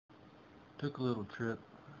Took a little trip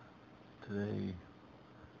today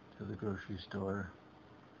to the grocery store.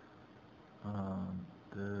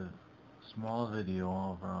 The small video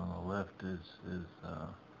over on the left is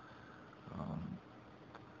um,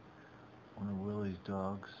 one of Willie's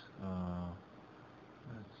dogs.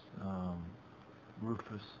 That's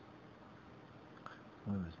Rufus,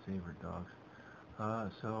 one of his favorite dogs.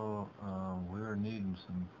 We were needing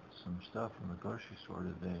some stuff from the grocery store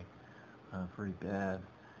today, pretty bad,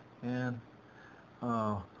 and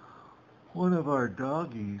uh, one of our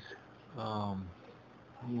doggies, um,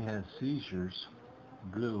 he had seizures,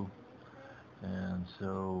 Blue, and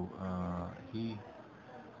so he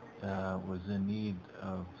was in need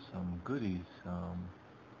of some goodies. I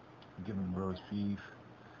give him roast beef,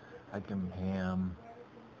 I give him ham,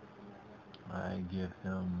 I give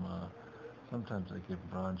him, sometimes I give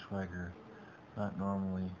Braunschweiger, not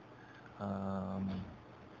normally. Um,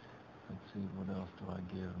 let's see, what else do I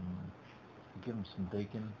give him? I give him some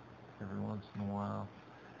bacon every once in a while.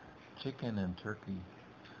 Chicken and turkey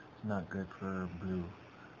is not good for Blue.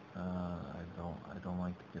 I don't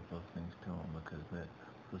like to get those things to him because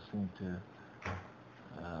those seem to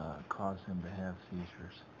cause him to have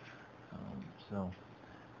seizures.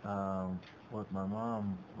 What my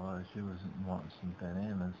mom was, she was wanting some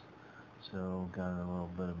bananas, so got a little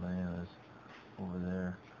bit of bananas over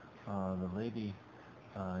there. The lady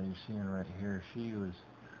you're seeing right here, she was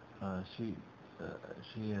she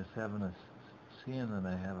is seeing that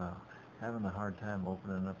I having a hard time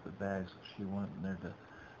opening up the bag, so she went in there to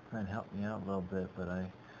try and help me out a little bit, but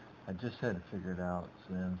I just had to figure it out.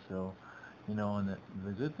 And so, and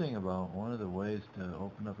the good thing about one of the ways to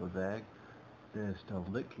open up a bag is to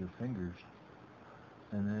lick your fingers,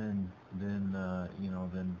 and then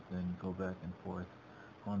go back and forth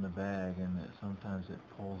on the bag, and sometimes it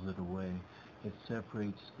pulls it away. It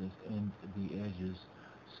separates the edges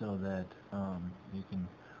so that you can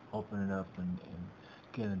open it up and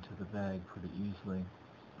get into the bag pretty easily.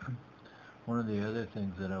 One of the other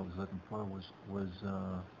things that I was looking for was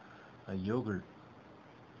a yogurt,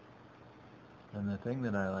 and the thing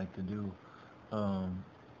that I like to do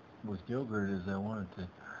with yogurt is I wanted to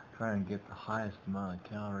try and get the highest amount of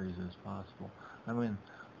calories as possible. I mean,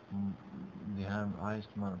 the highest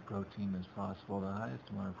amount of protein as possible. The highest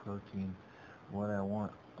amount of protein, what I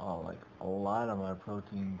want, like a lot of my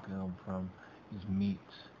protein come from is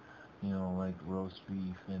meats, like roast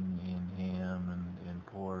beef and ham and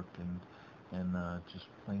pork and just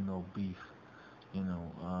plain old beef.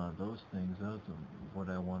 Those things, those are what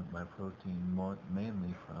I want my protein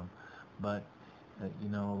mainly from. But a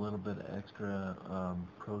little bit of extra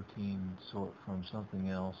protein sort from something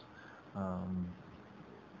else, I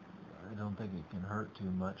don't think it can hurt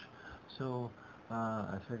too much. So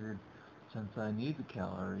I figured since I need the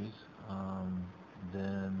calories,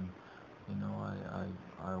 then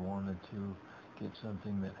I wanted to get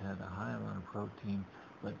something that had a high amount of protein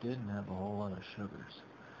but didn't have a whole lot of sugars.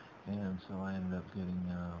 And so I ended up getting,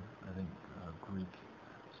 I think, Greek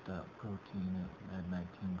style protein at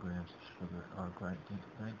 19 grams of sugar, or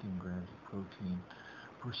 19 grams of protein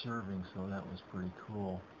per serving, so that was pretty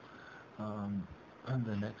cool. And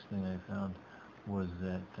the next thing I found was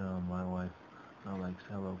that my wife likes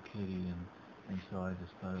Hello Kitty, and so I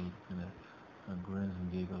just thought it was kind of grins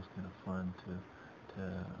and giggles, kind of fun to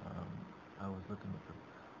I was looking at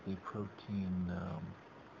the protein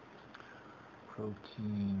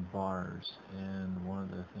bars, and one of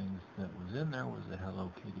the things that was in there was a Hello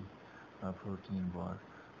Kitty protein bar.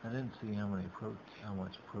 I didn't see how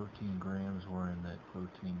much protein grams were in that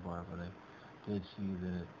protein bar, but I did see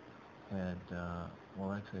that it had,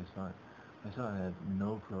 well, actually I saw it had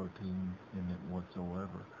no protein in it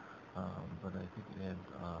whatsoever, but I think it had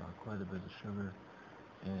quite a bit of sugar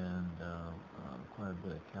and quite a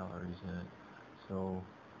bit of calories in it. So,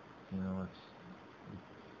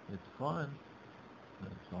 it's fun.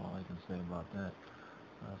 That's all I can say about that.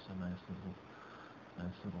 That's a nice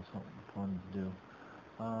little something fun to do.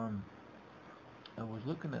 I was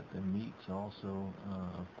looking at the meats also,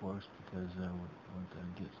 of course, because I would want to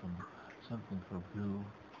get something for Blue,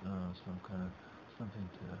 something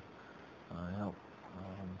to help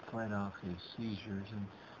fight off his seizures.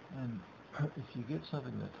 And if you get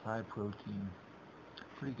something that's high protein,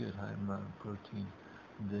 pretty good high amount of protein,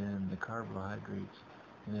 then the carbohydrates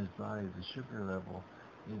in his body, the sugar level,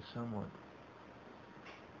 is somewhat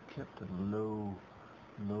kept at a low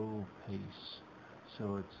pace.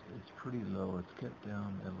 So it's pretty low. It's kept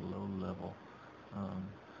down at a low level.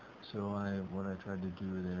 So what I tried to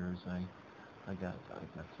do there is I got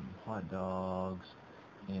some hot dogs,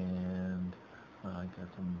 and I got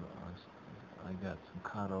some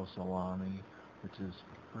cotto salami, which is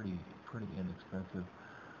pretty inexpensive.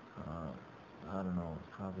 I don't know,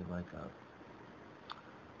 it's probably like a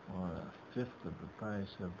fifth of the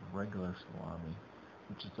price of regular salami,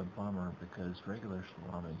 which is a bummer because regular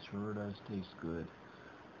salami sure does taste good.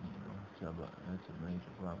 It's a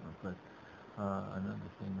major bummer. But another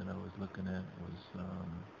thing that I was looking at was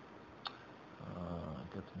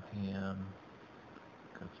got some ham,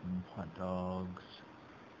 got some hot dogs.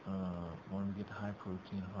 Wanted to get the high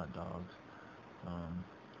protein hot dogs.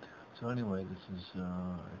 So anyway, this is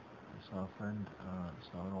I saw a friend,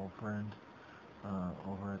 saw an old friend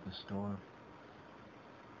over at the store.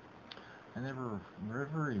 I never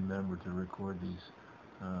remembered to record these,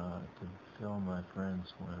 to film my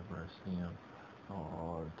friends whenever I see them,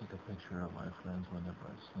 or take a picture of my friends whenever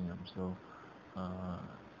I see them. So,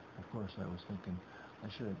 of course, I was thinking I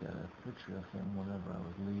should have got a picture of him whenever I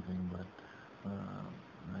was leaving, but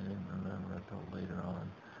I didn't remember until later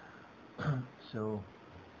on. So,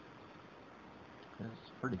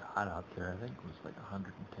 it's pretty hot out there. I think it was like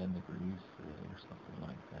 110 degrees today or something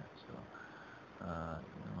like that. So,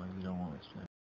 you don't want to spend